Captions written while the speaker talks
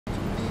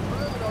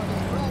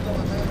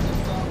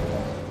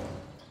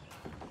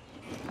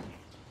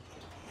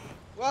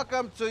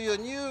Welcome to your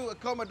new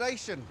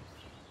accommodation.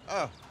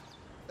 Oh,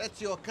 that's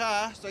your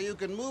car, so you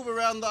can move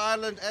around the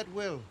island at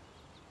will.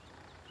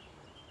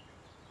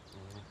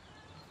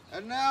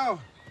 And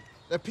now,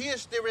 the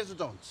pièce de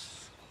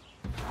résidence.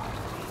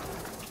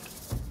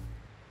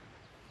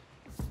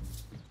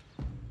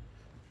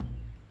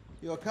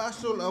 Your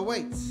castle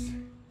awaits.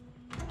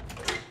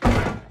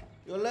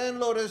 Your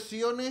landlord is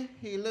Sione.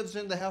 He lives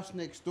in the house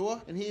next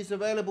door, and he's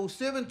available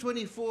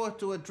 7/24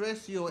 to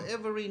address your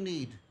every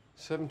need.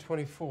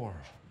 7/24.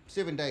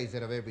 7 days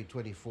out of every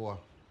 24.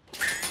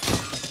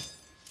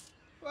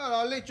 Well,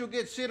 I'll let you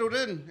get settled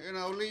in, and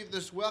I'll leave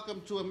this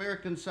Welcome to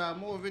American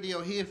Samoa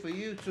video here for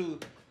you to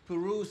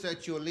peruse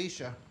at your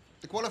leisure.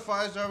 The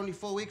qualifiers are only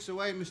 4 weeks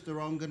away, Mr.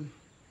 Rongen.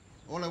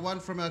 All I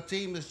want from our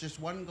team is just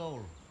one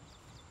goal.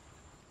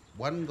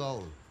 One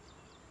goal.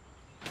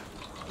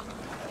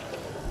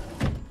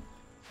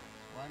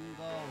 One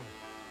goal.